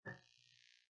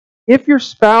if your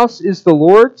spouse is the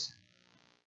Lord's,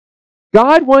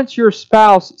 God wants your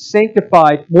spouse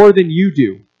sanctified more than you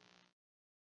do.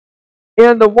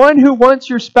 And the one who wants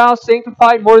your spouse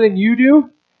sanctified more than you do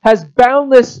has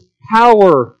boundless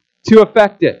power to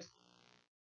affect it.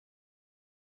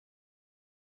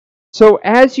 So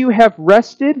as you have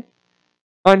rested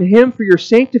on Him for your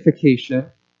sanctification,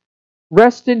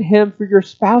 rest in Him for your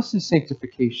spouse's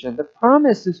sanctification. The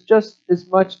promise is just as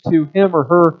much to him or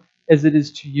her as it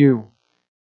is to you.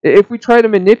 If we try to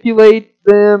manipulate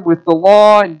them with the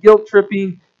law and guilt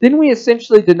tripping, then we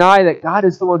essentially deny that God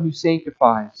is the one who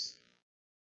sanctifies.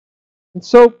 And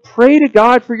so pray to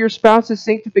God for your spouse's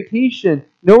sanctification,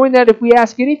 knowing that if we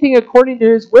ask anything according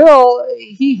to His will,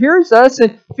 He hears us,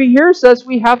 and if He hears us,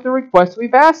 we have the request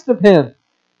we've asked of Him.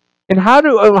 And how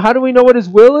do we know what His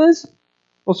will is?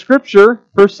 Well, Scripture,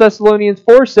 1 Thessalonians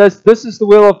 4 says, this is the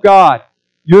will of God,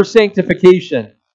 your sanctification.